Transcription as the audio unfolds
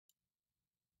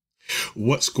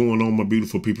What's going on, my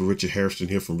beautiful people? Richard Hairston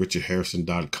here from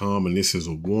richardhairston.com, and this is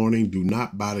a warning. Do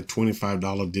not buy the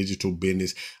 $25 digital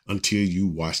business until you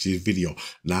watch this video.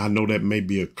 Now, I know that may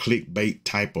be a clickbait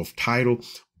type of title,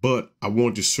 but I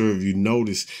want to serve you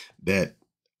notice that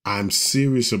I'm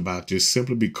serious about this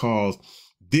simply because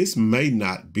this may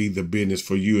not be the business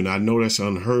for you. And I know that's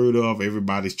unheard of.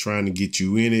 Everybody's trying to get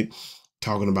you in it,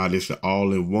 talking about it's the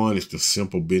all-in-one, it's the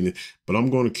simple business, but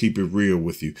I'm going to keep it real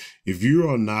with you. If you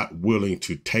are not willing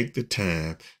to take the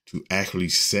time to actually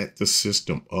set the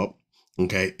system up,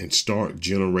 okay, and start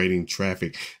generating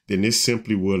traffic, then this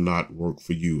simply will not work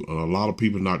for you. And a lot of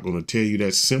people are not going to tell you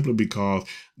that simply because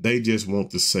they just want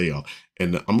the sale.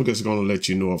 And I'm just going to let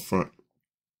you know up front,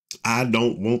 I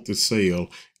don't want the sale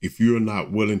if you're not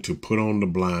willing to put on the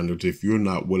blinders, if you're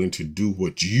not willing to do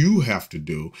what you have to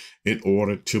do in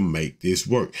order to make this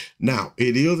work. Now,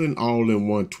 it is an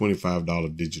all-in-one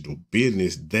 $25 digital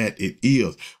business, that it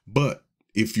is. But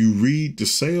if you read the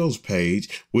sales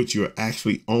page, which you're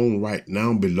actually on right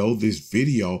now below this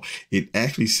video, it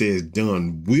actually says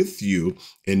done with you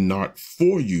and not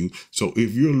for you. So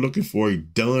if you're looking for a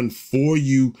done for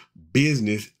you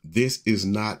business, this is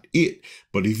not it.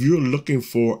 But if you're looking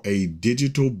for a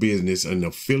digital business, an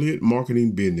affiliate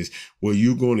marketing business, where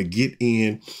you're going to get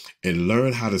in and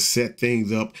learn how to set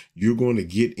things up, you're going to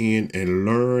get in and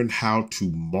learn how to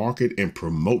market and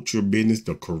promote your business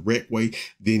the correct way,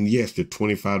 then yes, the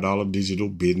 $25 digital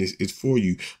business is for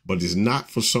you. But it's not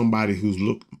for somebody who's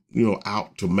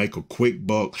out to make a quick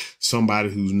buck, somebody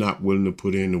who's not willing to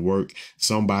put in the work,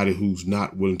 somebody who's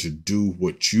not willing to do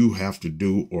what you have to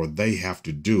do or they have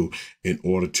to do in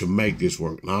order to make this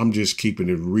work. Now, I'm just keeping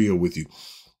it real with you.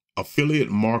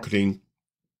 Affiliate marketing,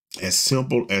 as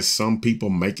simple as some people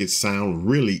make it sound,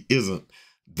 really isn't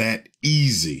that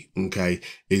easy. Okay,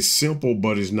 it's simple,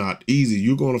 but it's not easy.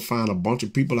 You're going to find a bunch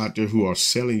of people out there who are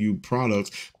selling you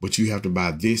products, but you have to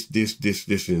buy this,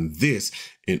 and this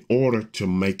in order to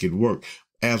make it work.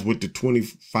 As with the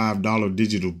 $25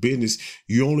 digital business,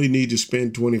 you only need to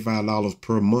spend $25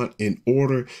 per month in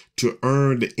order to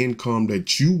earn the income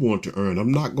that you want to earn.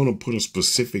 I'm not going to put a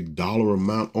specific dollar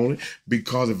amount on it,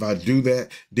 because if I do that,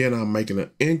 then I'm making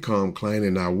an income claim,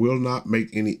 and I will not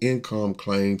make any income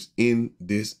claims in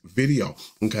this video.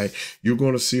 Okay, you're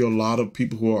going to see a lot of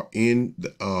people who are in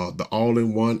the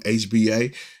all-in-one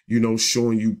HBA,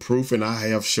 showing you proof, and I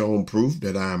have shown proof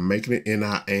that I am making it, and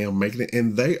I am making it,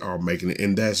 and they are making it,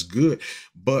 and that's good.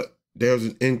 But there's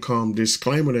an income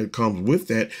disclaimer that comes with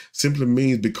that. Simply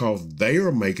means because they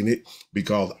are making it,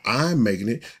 because I'm making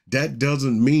it, that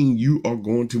doesn't mean you are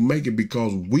going to make it,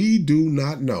 because we do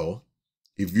not know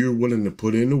if you're willing to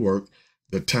put in the work,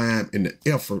 the time and the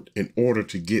effort in order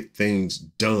to get things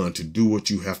done, to do what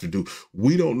you have to do.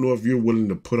 We don't know if you're willing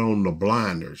to put on the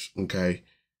blinders, okay,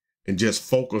 and just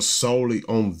focus solely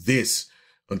on this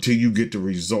until you get the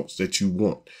results that you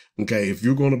want. Okay, if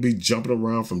you're going to be jumping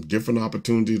around from different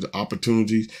opportunities to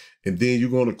opportunities, and then you're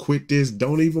going to quit this,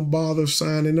 don't even bother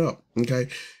signing up. Okay,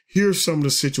 here's some of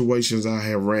the situations I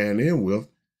have ran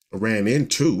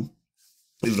into,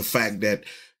 is the fact that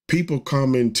people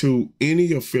come into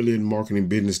any affiliate marketing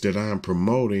business that I'm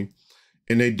promoting,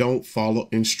 and they don't follow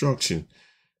instruction.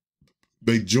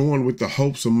 They join with the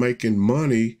hopes of making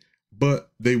money,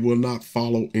 but they will not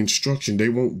follow instruction. They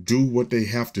won't do what they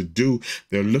have to do.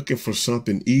 They're looking for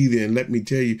something easy. And let me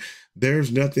tell you,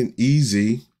 there's nothing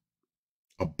easy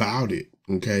about it.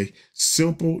 Okay.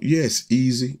 Simple. Yes.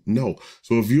 Easy. No.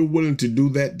 So if you're willing to do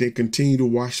that, then continue to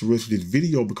watch the rest of this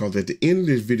video, because at the end of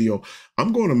this video,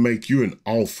 I'm going to make you an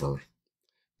offer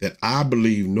that I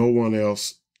believe no one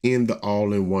else in the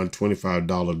all-in-one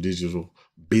 $25 digital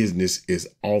business is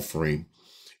offering.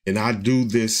 And I do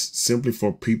this simply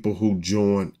for people who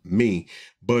join me.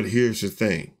 But here's the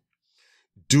thing.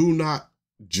 Do not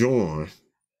join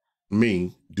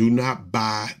me. Do not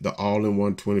buy the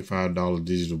all-in-one $25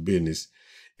 digital business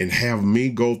and have me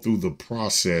go through the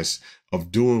process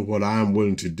of doing what I'm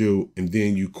willing to do, and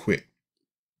then you quit.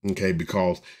 Okay,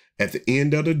 because at the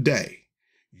end of the day,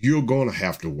 you're going to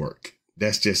have to work.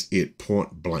 That's just it,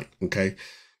 point blank. Okay.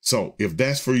 So if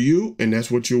that's for you and that's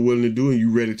what you're willing to do, and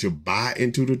you're ready to buy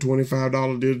into the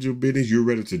 $25 digital business, you're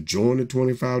ready to join the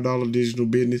 $25 digital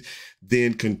business,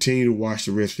 then continue to watch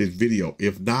the rest of this video.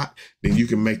 If not, then you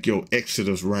can make your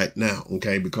exodus right now.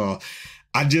 Okay. Because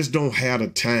I just don't have the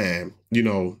time,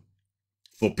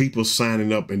 for people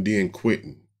signing up and then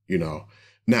quitting,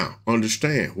 Now,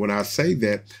 understand, when I say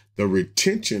that, the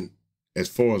retention, as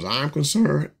far as I'm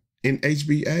concerned, in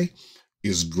HBA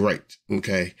is great.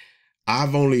 Okay.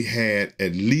 I've only had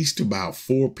at least about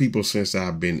 4 people since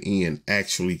I've been in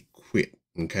actually quit.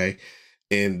 Okay.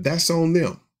 And that's on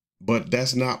them. but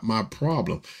that's not my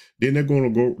problem. Then they're going to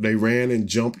go, they ran and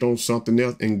jumped on something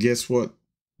else. And guess what?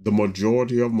 The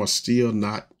majority of them are still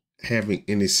not having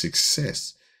any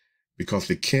success because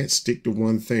they can't stick to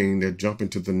one thing. They're jumping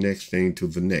to the next thing, to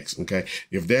the next. Okay.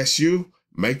 If that's you,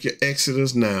 make your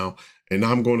exodus now. And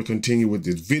I'm going to continue with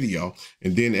this video.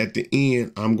 And then at the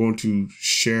end, I'm going to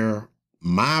share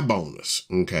my bonus,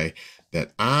 okay,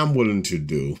 that I'm willing to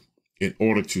do in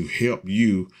order to help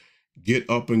you get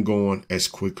up and going as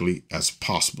quickly as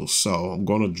possible. So I'm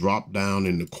going to drop down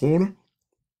in the corner.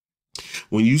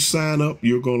 When you sign up,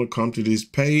 you're going to come to this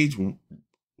page,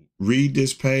 read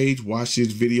this page, watch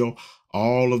this video,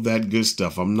 all of that good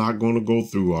stuff. I'm not going to go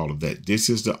through all of that. This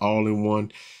is the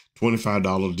all-in-one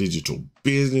 $25 digital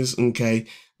business, okay,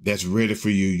 that's ready for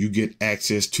you. You get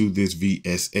access to this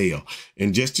VSL.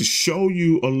 And just to show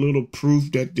you a little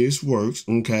proof that this works,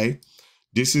 okay,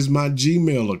 this is my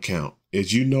Gmail account.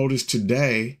 As you notice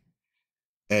today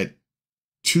at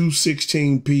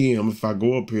 2:16 p.m., if I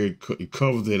go up here, it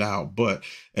covers it out, but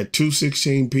at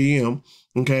 2:16 p.m.,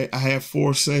 okay, I have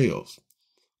 4 sales,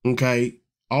 okay.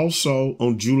 Also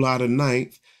on July the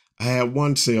 9th, I had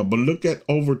 1 sale, but look at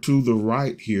over to the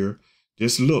right here.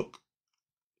 Just look,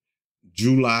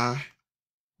 July,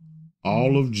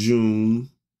 all of June,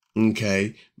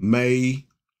 okay, May,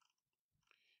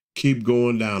 keep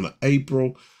going down to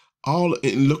April,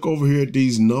 and look over here at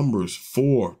these numbers,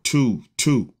 4, 2,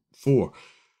 2, 4.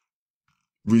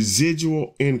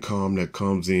 Residual income that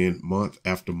comes in month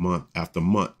after month after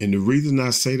month. And the reason I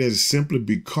say that is simply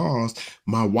because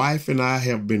my wife and I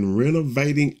have been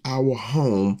renovating our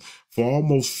home for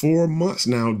almost 4 months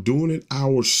now, doing it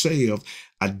ourselves.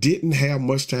 I didn't have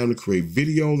much time to create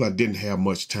videos. I didn't have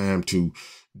much time to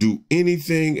do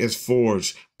anything as far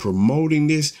as promoting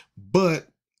this, but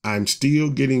I'm still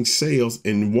getting sales.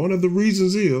 And one of the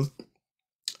reasons is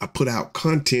I put out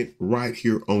content right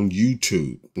here on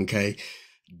YouTube, okay?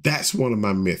 That's one of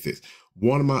my methods.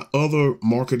 One of my other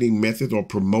marketing methods or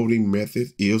promoting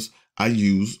methods is I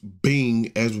use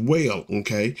Bing as well,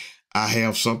 okay? I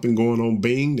have something going on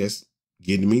Bing that's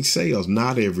getting me sales.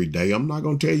 Not every day. I'm not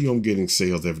going to tell you I'm getting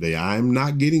sales every day. I'm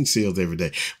not getting sales every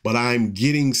day, but I'm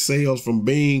getting sales from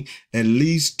Bing, at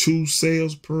least 2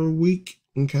 sales per week,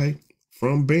 okay,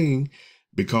 from Bing,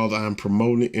 because I'm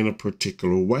promoting it in a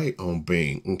particular way on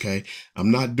Bing, okay?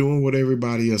 I'm not doing what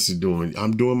everybody else is doing.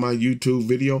 I'm doing my YouTube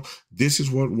video. This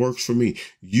is what works for me.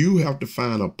 You have to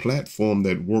find a platform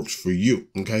that works for you,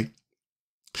 okay?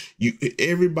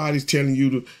 Everybody's telling you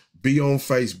to be on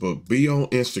Facebook, be on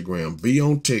Instagram, be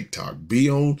on TikTok, be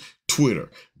on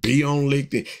Twitter, be on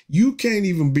LinkedIn. You can't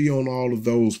even be on all of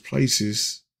those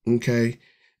places, okay,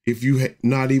 if you're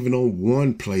not even on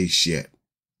one place yet.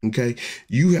 Okay,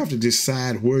 you have to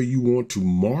decide where you want to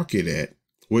market at,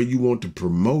 where you want to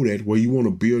promote at, where you want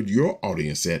to build your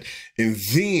audience at, and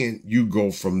then you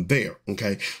go from there.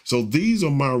 Okay, so these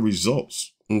are my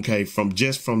results, okay, from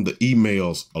the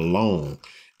emails alone,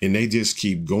 and they just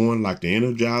keep going like the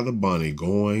Energizer Bunny,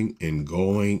 going and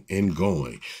going and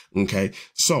going. Okay,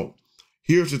 so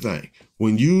here's the thing: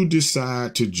 when you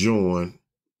decide to join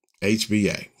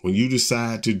HBA, when you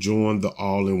decide to join the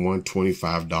all-in-one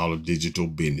 $25 digital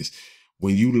business,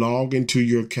 when you log into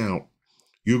your account,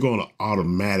 you're going to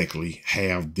automatically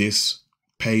have this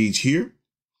page here.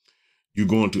 You're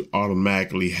going to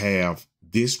automatically have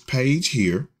this page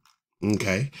here.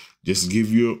 Okay, just to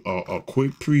give you a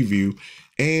quick preview,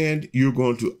 and you're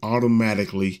going to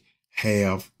automatically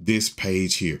have this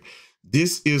page here.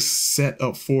 This is set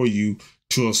up for you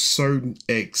to a certain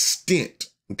extent.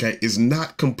 Okay, it's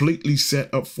not completely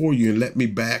set up for you. And let me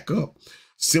back up,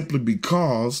 simply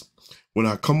because when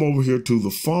I come over here to the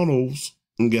funnels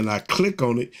and then I click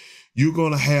on it, you're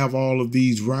going to have all of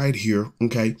these right here.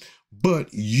 Okay, but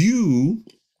you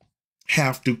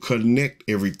have to connect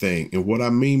everything. And what I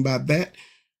mean by that,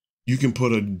 you can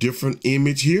put a different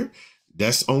image here.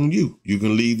 That's on you. You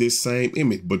can leave this same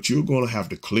image, but you're going to have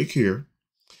to click here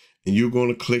and you're going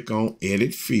to click on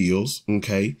edit fields.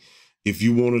 Okay. If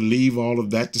you want to leave all of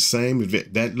that the same,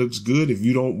 if that looks good, if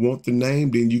you don't want the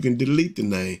name, then you can delete the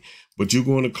name. But you're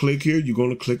going to click here. You're going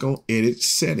to click on edit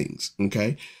settings.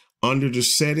 Okay. Under the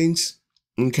settings,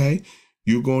 okay,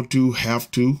 you're going to have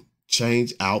to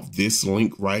change out this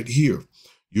link right here.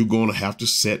 You're going to have to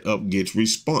set up get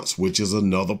response, which is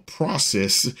another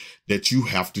process that you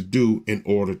have to do in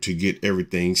order to get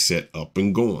everything set up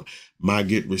and going. My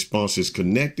get response is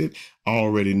connected. I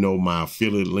already know my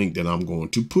affiliate link that I'm going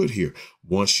to put here.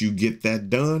 Once you get that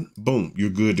done, boom, you're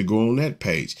good to go on that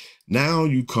page. Now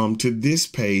you come to this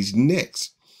page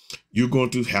next. You're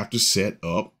going to have to set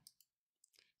up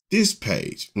this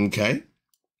page, okay?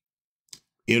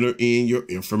 enter in your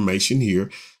information here,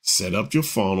 set up your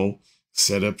funnel,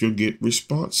 set up your get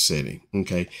response setting.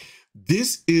 Okay.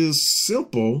 This is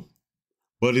simple,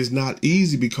 but it's not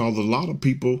easy because a lot of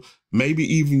people, maybe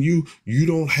even you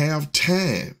don't have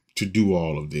time to do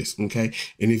all of this. Okay.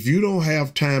 And if you don't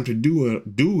have time to do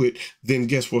it, then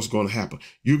guess what's going to happen?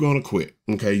 You're going to quit.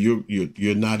 Okay.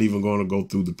 You're not even going to go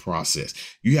through the process.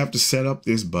 You have to set up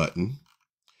this button.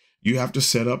 You have to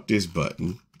set up this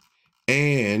button,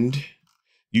 and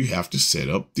you have to set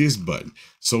up this button.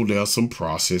 So there are some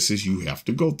processes you have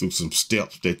to go through, some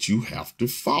steps that you have to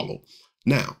follow.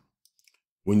 Now,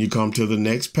 when you come to the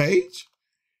next page,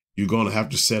 you're going to have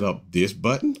to set up this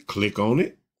button, click on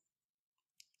it,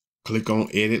 click on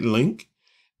edit link,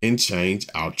 and change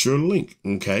out your link.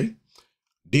 Okay.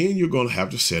 Then you're going to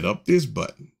have to set up this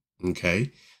button.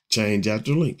 Okay. Change out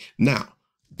your link. Now,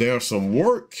 there's some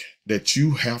work that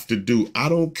you have to do. I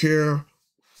don't care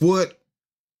what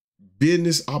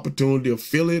business opportunity,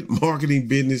 affiliate marketing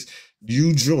business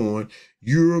you join,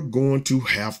 you're going to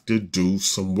have to do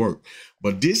some work.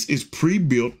 But this is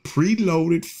pre-built,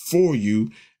 preloaded for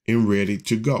you and ready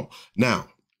to go. Now,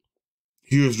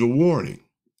 here's the warning.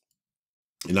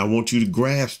 And I want you to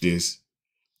grasp this.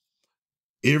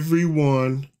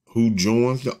 Everyone who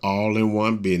joins the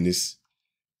all-in-one business,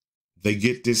 they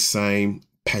get this same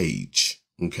page.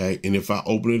 Okay. And if I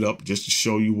open it up just to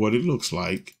show you what it looks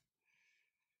like,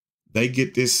 they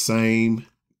get this same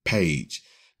page.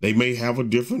 They may have a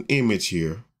different image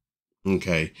here.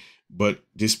 Okay. But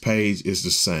this page is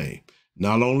the same.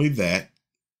 Not only that,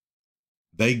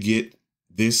 they get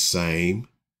this same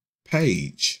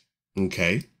page.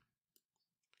 Okay.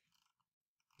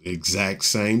 The exact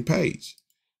same page.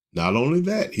 Not only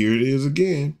that, here it is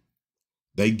again.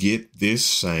 They get this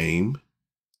same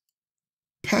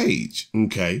page.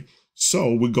 Okay.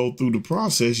 So we go through the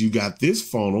process. You got this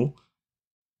funnel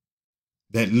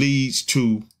that leads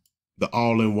to the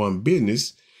all-in-one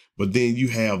business, but then you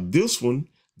have this one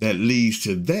that leads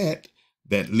to that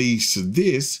leads to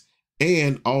this,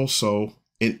 and also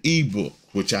an ebook,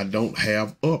 which I don't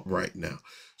have up right now.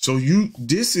 So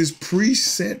this is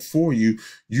preset for you.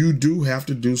 You do have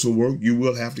to do some work. You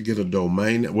will have to get a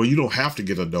domain. Well, you don't have to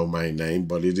get a domain name,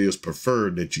 but it is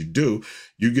preferred that you do.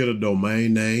 You get a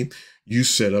domain name. You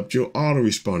set up your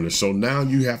autoresponder. So now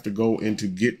you have to go into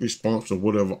get response or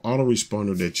whatever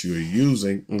autoresponder that you're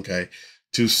using, okay,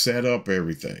 to set up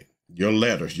everything. Your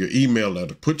letters, your email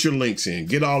letter, put your links in,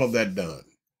 get all of that done,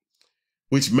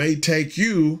 which may take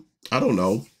you, I don't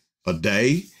know, a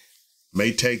day,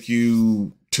 may take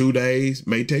you 2 days,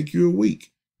 may take you a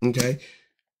week, okay?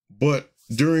 But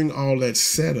during all that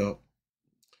setup,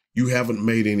 you haven't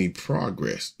made any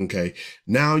progress, okay?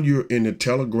 Now you're in the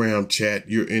Telegram chat,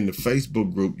 you're in the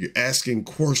Facebook group, you're asking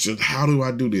questions. How do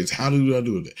I do this? How do I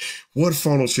do that? What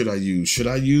funnel should I use? Should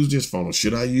I use this funnel?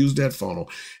 Should I use that funnel?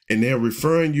 And they're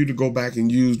referring you to go back and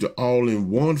use the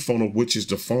all-in-one funnel, which is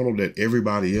the funnel that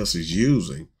everybody else is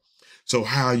using. So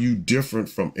how are you different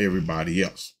from everybody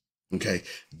else? Okay,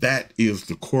 that is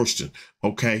the question.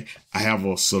 Okay, I have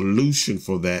a solution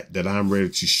for that I'm ready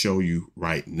to show you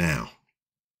right now.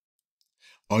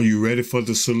 Are you ready for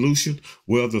the solution?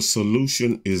 Well, the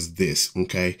solution is this,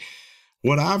 okay?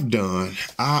 What I've done,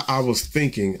 I was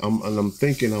thinking,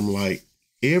 I'm like,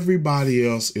 everybody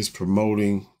else is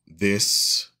promoting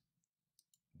this,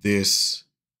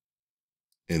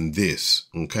 and this,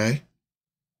 okay?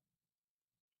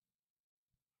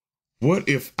 What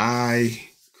if I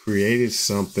created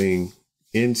something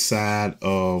inside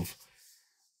of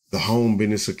the Home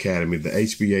Business Academy, the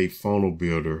HBA funnel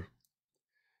builder,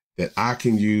 that I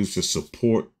can use to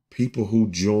support people who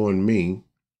join me,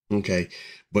 okay,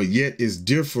 but yet it's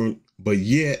different, but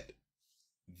yet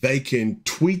they can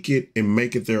tweak it and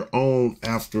make it their own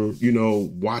after, you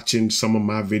know, watching some of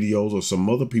my videos or some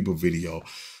other people's video.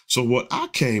 So what I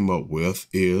came up with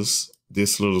is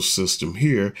this little system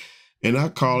here, and I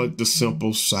call it the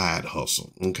simple side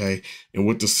hustle, okay? And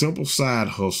with the simple side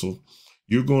hustle,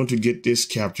 you're going to get this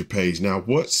capture page. Now,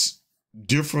 what's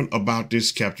different about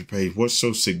this capture page, what's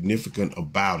so significant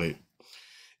about it,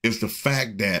 is the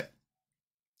fact that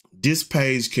this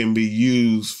page can be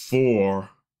used for,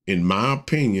 in my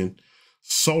opinion,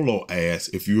 solo ads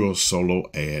if you're a solo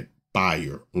ad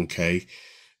buyer, okay?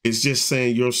 It's just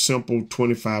saying your simple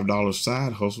 $25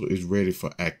 side hustle is ready for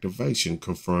activation.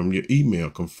 Confirm your email,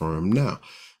 confirm now.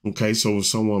 Okay, so if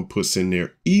someone puts in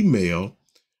their email,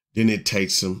 then it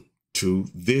takes them to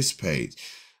this page.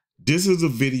 This is a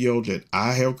video that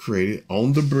I have created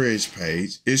on the bridge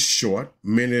page. It's short,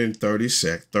 minute and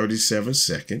 37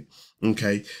 seconds,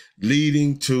 okay,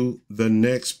 leading to the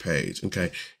next page, okay.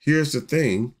 Here's the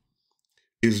thing.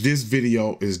 is this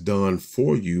video is done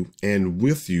for you and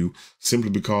with you simply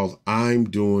because I'm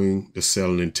doing the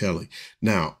selling and telling.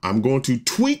 Now, I'm going to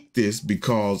tweak this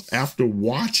because after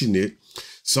watching it,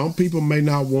 some people may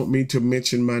not want me to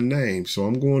mention my name. So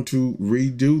I'm going to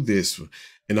redo this,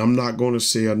 and I'm not going to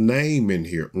say a name in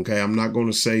here. Okay. I'm not going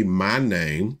to say my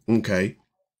name. Okay.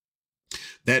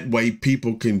 That way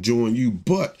people can join you,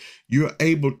 but you're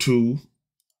able to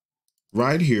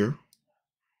right here,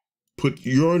 put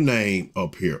your name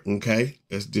up here. Okay.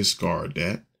 Let's discard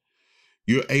that.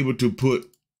 You're able to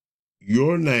put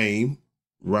your name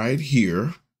right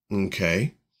here.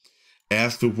 Okay.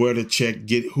 As to where to check,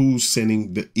 get who's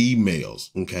sending the emails.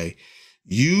 Okay.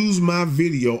 Use my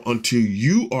video until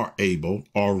you are able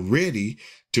or ready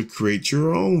to create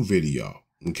your own video.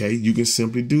 Okay. You can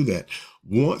simply do that.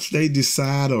 Once they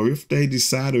decide, or if they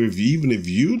decide, or even if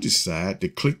you decide to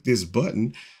click this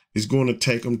button, it's going to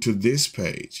take them to this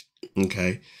page.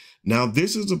 Okay. Now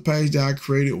this is a page that I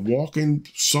created, walking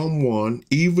someone,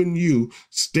 even you,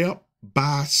 step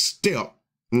by step.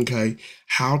 Okay,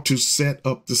 how to set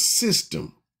up the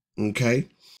system. Okay,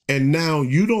 and now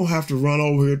you don't have to run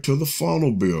over here to the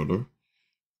funnel builder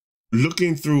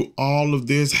looking through all of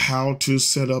this, how to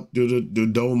set up the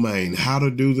domain, how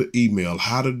to do the email,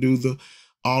 how to do the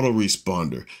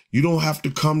autoresponder. You don't have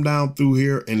to come down through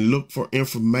here and look for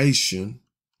information,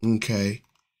 okay,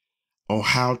 on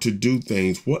how to do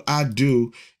things. What I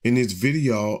do in this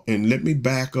video, and let me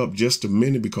back up just a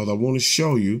minute because I want to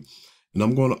show you. And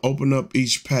I'm going to open up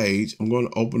each page. I'm going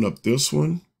to open up this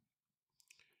one.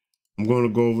 I'm going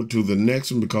to go over to the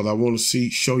next one because I want to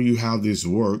show you how this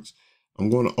works. I'm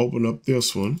going to open up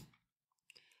this one.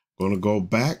 I'm going to go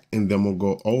back, and then we'll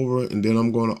go over, and then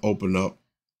I'm going to open up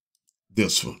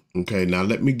this one. Okay, now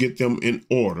let me get them in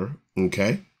order.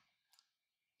 Okay.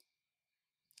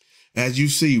 As you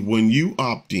see, when you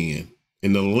opt in,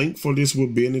 and the link for this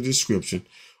will be in the description,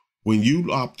 when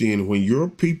you opt in, when your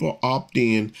people opt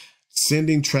in,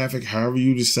 sending traffic, however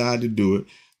you decide to do it,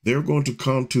 they're going to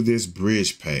come to this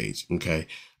bridge page, okay,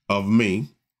 of me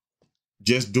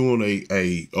just doing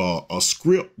a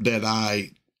script that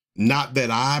not that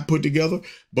I put together,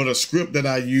 but a script that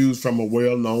I use from a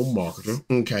well-known marketer,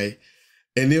 okay.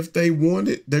 And if they want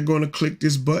it, they're going to click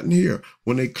this button here.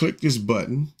 When they click this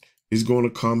button, it's going to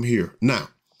come here. Now,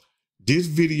 this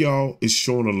video is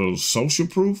showing a little social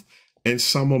proof and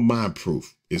some of my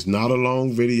proof. It's not a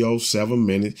long video, 7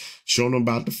 minutes, showing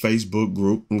about the Facebook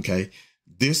group, okay?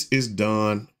 This is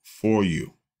done for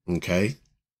you, okay?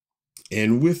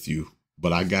 And with you,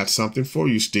 but I got something for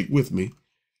you. Stick with me.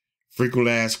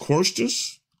 Frequently asked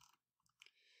questions.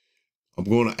 I'm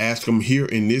going to ask them here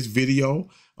in this video.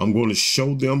 I'm going to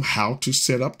show them how to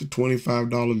set up the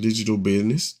 $25 digital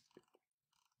business.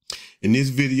 In this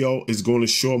video is going to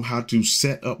show them how to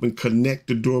set up and connect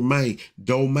the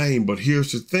domain. But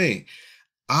here's the thing.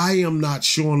 I am not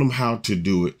showing them how to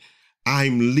do it.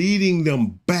 I'm leading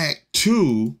them back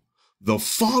to the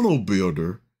funnel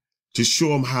builder to show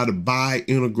them how to buy,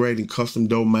 integrate, and custom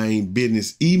domain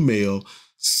business email,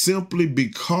 simply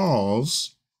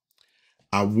because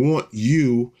I want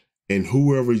you and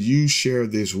whoever you share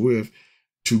this with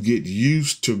to get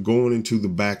used to going into the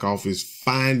back office,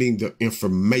 finding the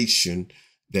information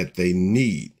that they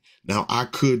need. Now, I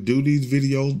could do these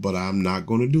videos, but I'm not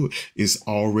going to do it. It's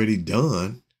already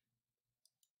done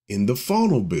in the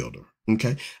funnel builder,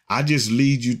 okay? I just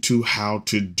lead you to how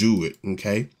to do it,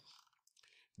 okay?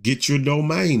 Get your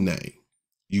domain name.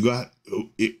 You got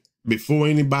it. Before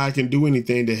anybody can do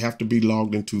anything, they have to be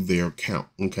logged into their account,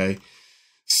 okay?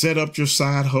 Set up your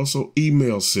side hustle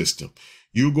email system.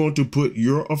 You're going to put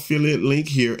your affiliate link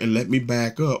here, and let me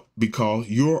back up because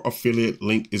your affiliate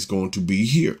link is going to be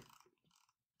here.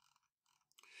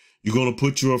 You're going to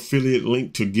put your affiliate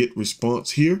link to get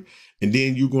response here. And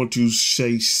then you're going to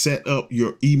say, set up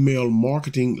your email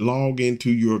marketing, log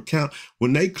into your account.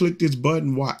 When they click this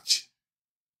button, watch,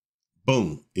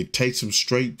 boom, it takes them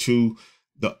straight to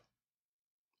the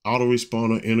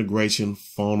autoresponder integration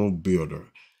funnel builder.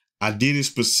 I did it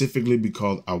specifically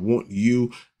because I want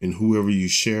you and whoever you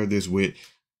share this with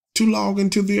to log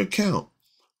into the account.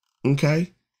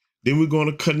 Okay. Then we're going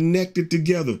to connect it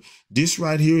together. This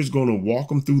right here is going to walk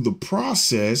them through the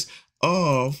process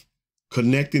of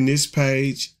connecting this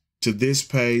page to this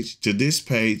page to this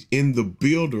page in the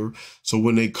builder. So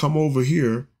when they come over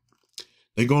here,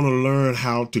 they're going to learn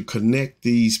how to connect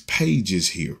these pages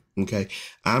here. Okay.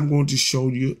 I'm going to show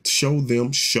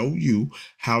you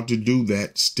how to do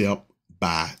that step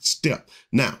by step.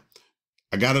 Now,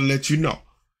 I got to let you know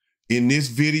in this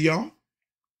video,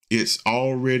 it's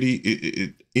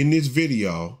already in this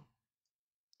video.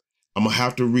 I'm going to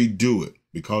have to redo it.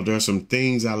 because there's some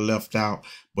things I left out,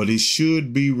 but it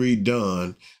should be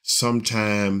redone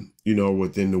sometime, you know,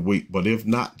 within the week. But if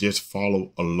not, just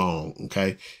follow along.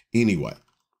 Okay. Anyway,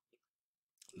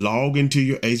 log into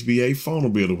your HBA funnel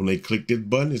builder. When they click this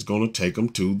button, it's going to take them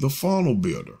to the funnel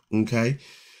builder. Okay.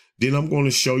 Then I'm going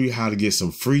to show you how to get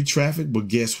some free traffic. But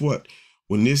guess what?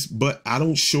 But I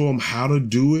don't show them how to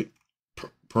do it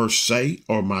per se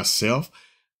or myself.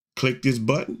 Click this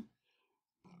button.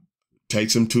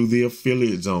 Takes them to the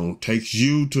affiliate zone. Takes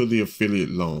you to the affiliate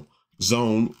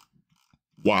zone.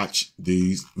 Watch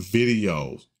these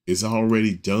videos. It's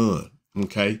already done.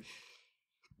 Okay.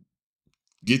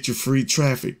 Get your free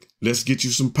traffic. Let's get you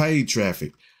some paid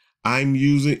traffic. In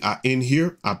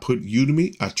here, I put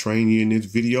Udemy. I train you in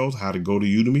these videos how to go to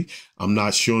Udemy. I'm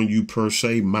not showing you per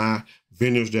se my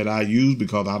vendors that I use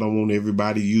because I don't want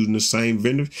everybody using the same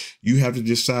vendors. You have to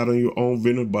decide on your own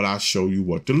vendor, but I show you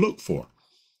what to look for.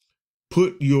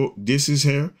 This is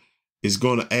here. It's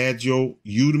going to add your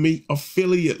Udemy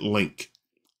affiliate link.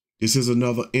 This is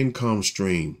another income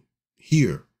stream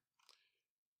here.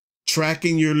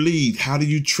 Tracking your lead. How do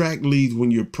you track leads when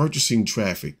you're purchasing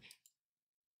traffic?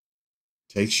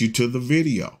 Takes you to the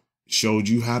video. Showed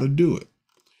you how to do it.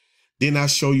 Then I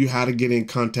show you how to get in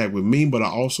contact with me, but I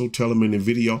also tell them in the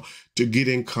video to get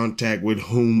in contact with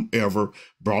whomever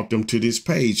brought them to this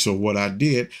page. So what I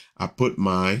did, I put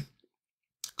my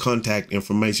contact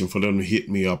information for them to hit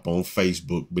me up on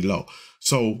Facebook below.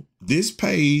 So this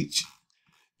page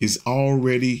is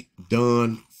already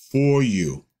done for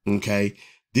you. Okay.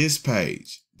 This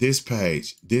page.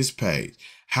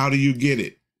 How do you get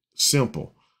it?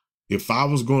 Simple. If I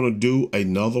was going to do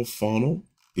another funnel,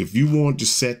 if you want to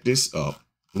set this up,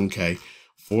 okay,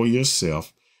 for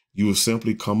yourself, you will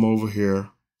simply come over here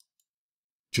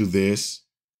to this,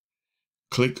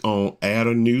 click on add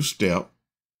a new step.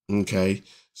 Okay.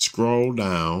 Scroll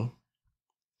down,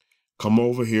 come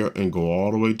over here and go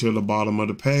all the way to the bottom of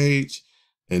the page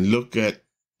and look at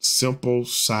simple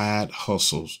side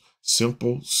hustles.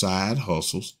 Simple side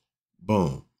hustles.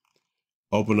 Boom.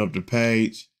 Open up the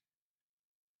page.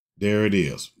 There it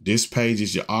is. This page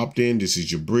is your opt-in. This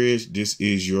is your bridge. This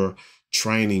is your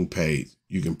training page.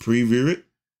 You can preview it.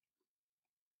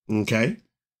 Okay.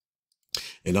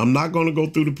 And I'm not going to go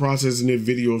through the process in this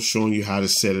video showing you how to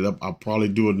set it up. I'll probably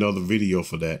do another video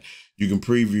for that. You can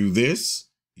preview this.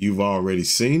 You've already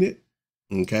seen it.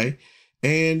 Okay.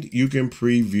 And you can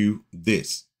preview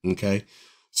this. Okay.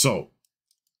 So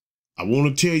I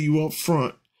want to tell you up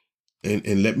front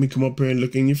and let me come up here and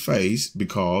look in your face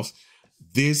because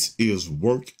this is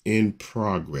work in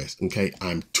progress. Okay.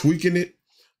 I'm tweaking it,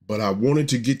 but I wanted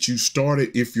to get you started.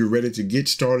 If you're ready to get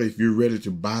started, if you're ready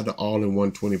to buy the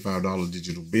all-in-one $25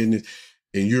 digital business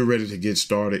and you're ready to get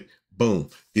started, boom,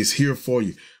 it's here for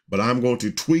you. But I'm going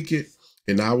to tweak it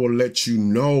and I will let you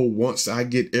know once I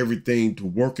get everything to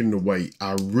working the way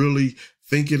I really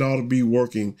think it ought to be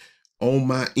working on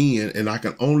my end. And I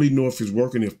can only know if it's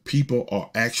working if people are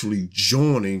actually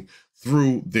joining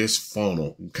through this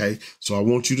funnel. Okay. So I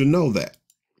want you to know that.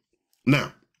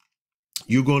 Now,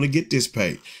 you're going to get this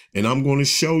page and I'm going to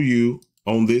show you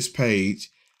on this page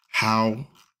how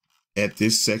at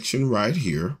this section right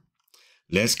here,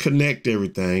 let's connect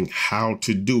everything, how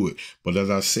to do it. But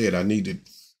as I said, I need to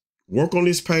work on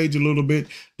this page a little bit.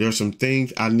 There's some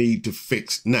things I need to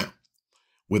fix. Now,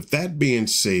 with that being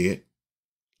said,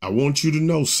 I want you to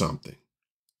know something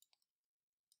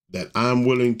that I'm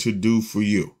willing to do for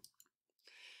you.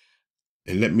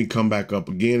 And let me come back up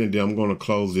again and then I'm going to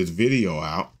close this video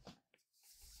out.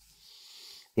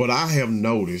 What I have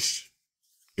noticed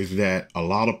is that a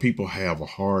lot of people have a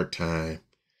hard time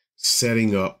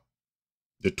setting up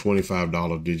the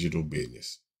 $25 digital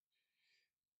business.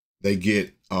 They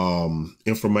get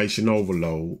information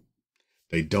overload.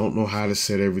 They don't know how to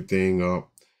set everything up.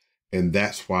 And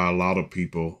that's why a lot of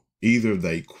people, either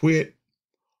they quit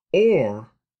or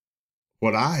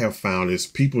what I have found is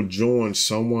people join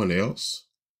someone else,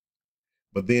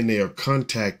 but then they are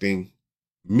contacting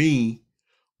me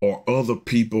or other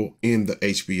people in the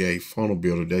HBA funnel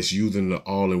builder that's using the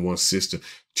all-in-one system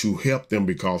to help them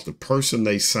because the person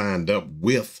they signed up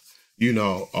with, you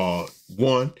know,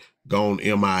 one, gone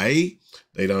MIA,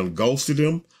 they done ghosted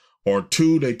them, or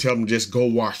two, they tell them just go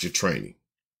watch the training.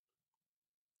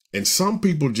 And some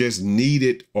people just need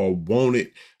it or want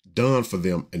it done for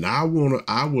them. And I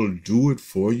will do it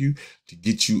for you to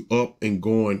get you up and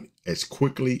going as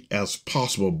quickly as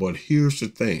possible. But here's the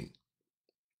thing.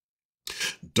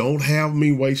 Don't have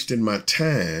me wasting my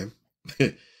time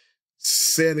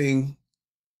setting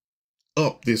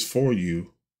up this for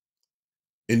you.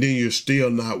 And then you're still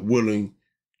not willing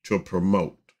to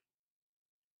promote.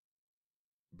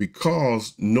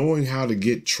 because knowing how to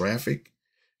get traffic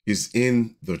is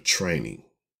in the training.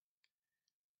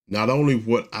 Not only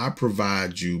what I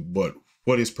provide you, but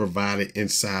what is provided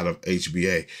inside of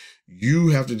HBA. You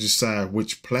have to decide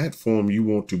which platform you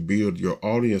want to build your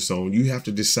audience on. You have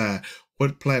to decide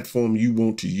what platform you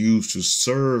want to use to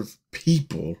serve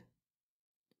people,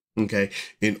 okay,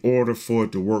 in order for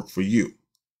it to work for you,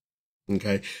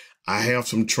 okay? I have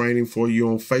some training for you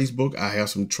on Facebook. I have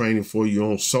some training for you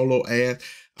on solo ads.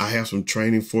 I have some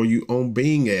training for you on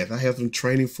Bing ads. I have some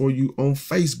training for you on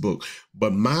Facebook.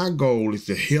 But my goal is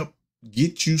to help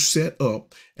get you set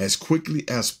up as quickly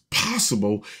as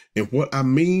possible. And what I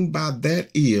mean by that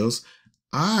is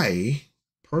I'm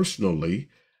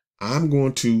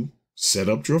going to set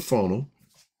up your funnel.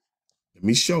 Let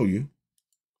me show you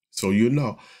so you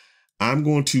know. I'm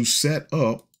going to set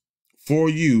up for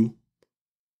you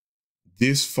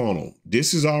this funnel.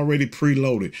 This is already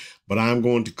preloaded, but I'm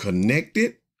going to connect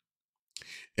it,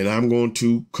 and I'm going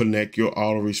to connect your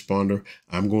autoresponder.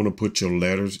 I'm going to put your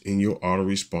letters in your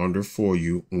autoresponder for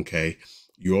you, okay?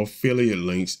 Your affiliate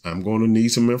links. I'm going to need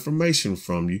some information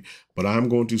from you, but I'm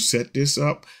going to set this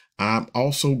up. I'm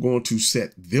also going to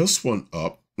set this one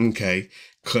up, okay?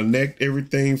 Connect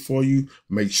everything for you.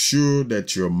 Make sure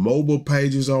that your mobile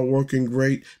pages are working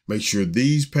great. Make sure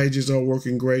these pages are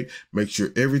working great. Make sure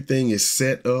everything is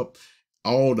set up.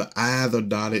 All the I's are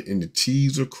dotted and the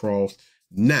T's are crossed.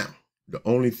 Now, the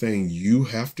only thing you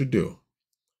have to do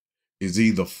is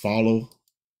either follow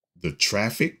the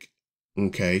traffic,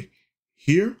 okay,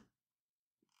 here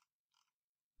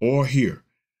or here.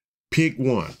 Pick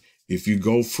one. If you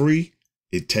go free,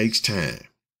 it takes time.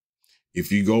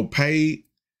 If you go paid,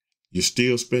 you're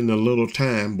still spending a little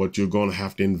time, but you're going to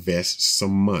have to invest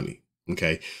some money.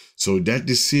 Okay. So that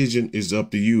decision is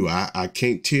up to you. I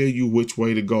can't tell you which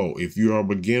way to go. If you're a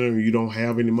beginner and you don't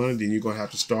have any money, then you're going to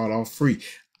have to start off free.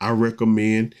 I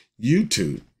recommend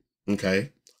YouTube.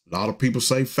 Okay. A lot of people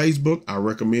say Facebook. I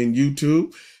recommend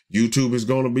YouTube. YouTube is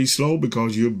going to be slow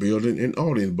because you're building an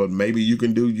audience, but maybe you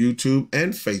can do YouTube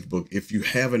and Facebook if you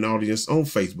have an audience on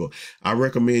Facebook. I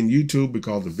recommend YouTube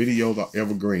because the videos are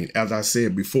evergreen. As I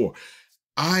said before,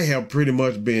 I have pretty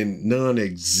much been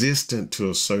non-existent to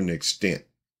a certain extent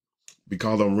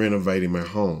because I'm renovating my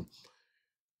home.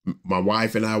 My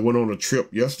wife and I went on a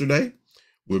trip yesterday.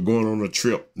 We're going on a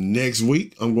trip next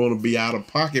week. I'm going to be out of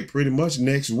pocket pretty much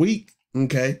next week.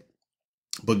 Okay.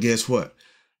 But guess what?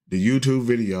 The YouTube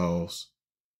videos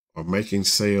are making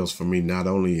sales for me, not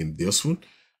only in this one,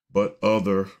 but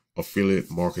other affiliate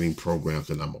marketing programs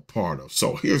that I'm a part of.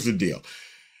 So here's the deal.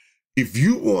 If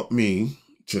you want me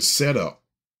to set up,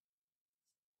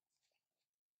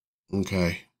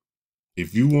 okay,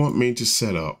 if you want me to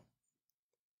set up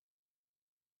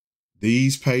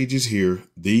these pages here,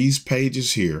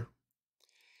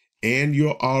 and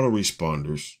your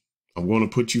autoresponders, I'm going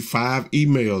to put you 5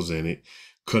 emails in it.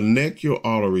 Connect your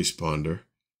autoresponder.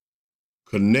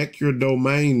 Connect your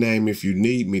domain name if you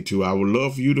need me to. I would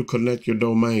love for you to connect your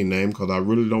domain name because I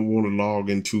really don't want to log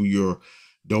into your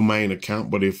domain account.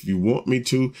 But if you want me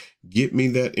to, get me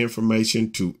that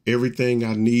information to everything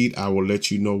I need. I will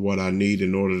let you know what I need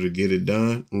in order to get it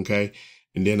done. Okay.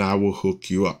 And then I will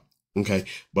hook you up. Okay.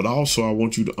 But also I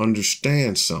want you to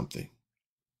understand something.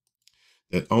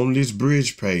 That on this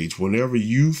bridge page, whenever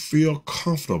you feel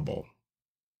comfortable,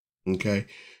 okay,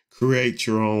 create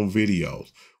your own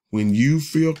videos. When you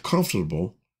feel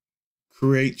comfortable,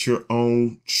 create your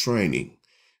own training.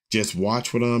 Just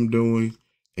watch what I'm doing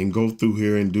and go through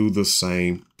here and do the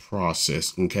same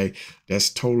process, okay? That's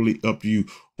totally up to you.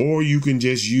 Or you can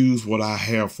just use what I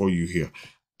have for you here.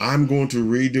 I'm going to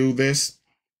redo this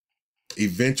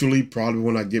eventually, probably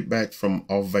when I get back from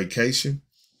off vacation.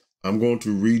 I'm going to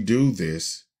redo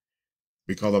this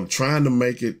because I'm trying to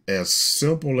make it as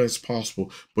simple as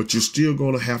possible, but you're still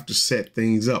going to have to set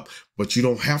things up. But you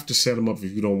don't have to set them up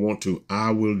if you don't want to. I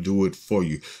will do it for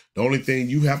you. The only thing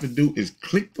you have to do is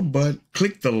click the button,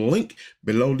 click the link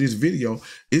below this video.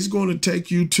 It's going to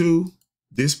take you to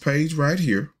this page right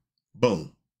here.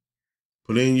 Boom.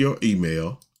 Put in your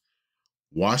email.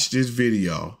 Watch this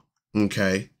video.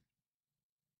 Okay.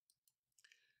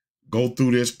 Go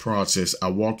through this process. I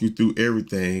walk you through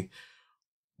everything.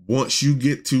 Once you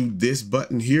get to this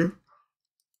button here,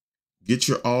 get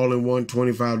your all-in-one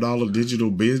 $25 digital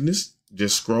business.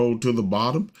 Just scroll to the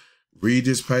bottom. Read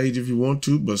this page if you want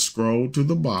to, but scroll to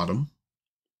the bottom.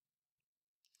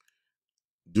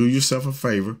 Do yourself a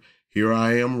favor. Here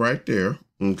I am right there.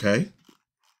 Okay.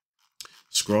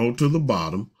 Scroll to the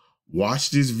bottom. Watch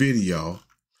this video.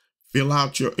 Fill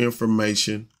out your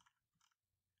information.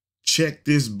 Check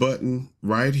this button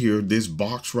right here, this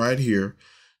box right here,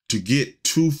 to get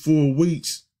 2 full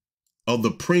weeks of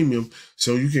the premium,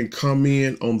 so you can come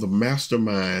in on the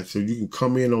mastermind, so you can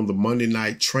come in on the Monday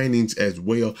night trainings as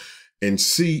well and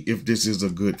see if this is a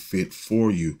good fit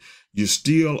for you. You're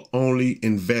still only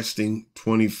investing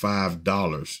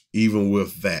 $25, even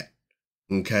with that.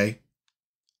 Okay.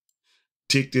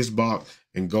 Tick this box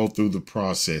and go through the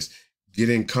process. Get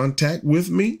in contact with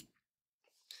me.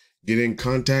 Get in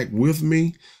contact with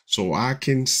me so I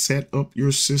can set up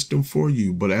your system for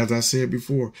you. But as I said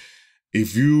before,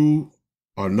 if you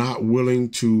are not willing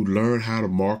to learn how to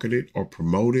market it or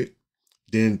promote it,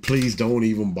 then please don't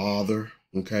even bother,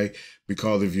 okay?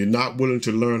 Because if you're not willing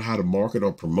to learn how to market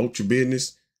or promote your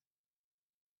business,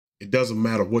 it doesn't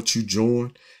matter what you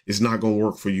join. It's not going to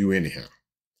work for you anyhow.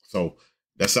 So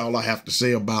that's all I have to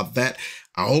say about that.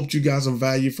 I hope you got some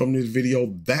value from this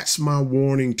video. That's my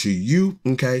warning to you,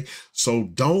 okay? So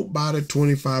don't buy the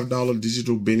 $25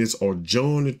 digital business or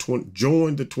join the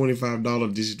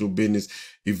 $25 digital business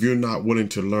if you're not willing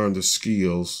to learn the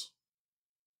skills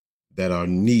that are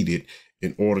needed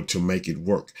in order to make it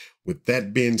work. With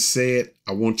that being said,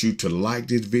 I want you to like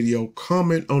this video,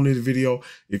 comment on this video.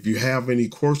 If you have any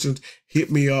questions,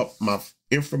 hit me up. My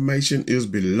information is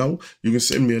below. You can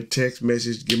send me a text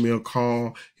message, give me a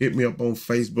call, hit me up on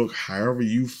Facebook, however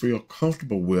you feel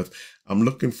comfortable with. I'm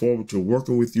looking forward to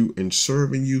working with you and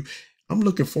serving you. I'm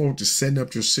looking forward to setting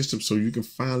up your system so you can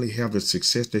finally have the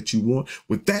success that you want.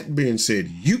 With that being said,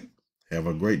 you have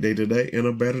a great day today and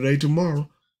a better day tomorrow.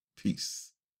 Peace.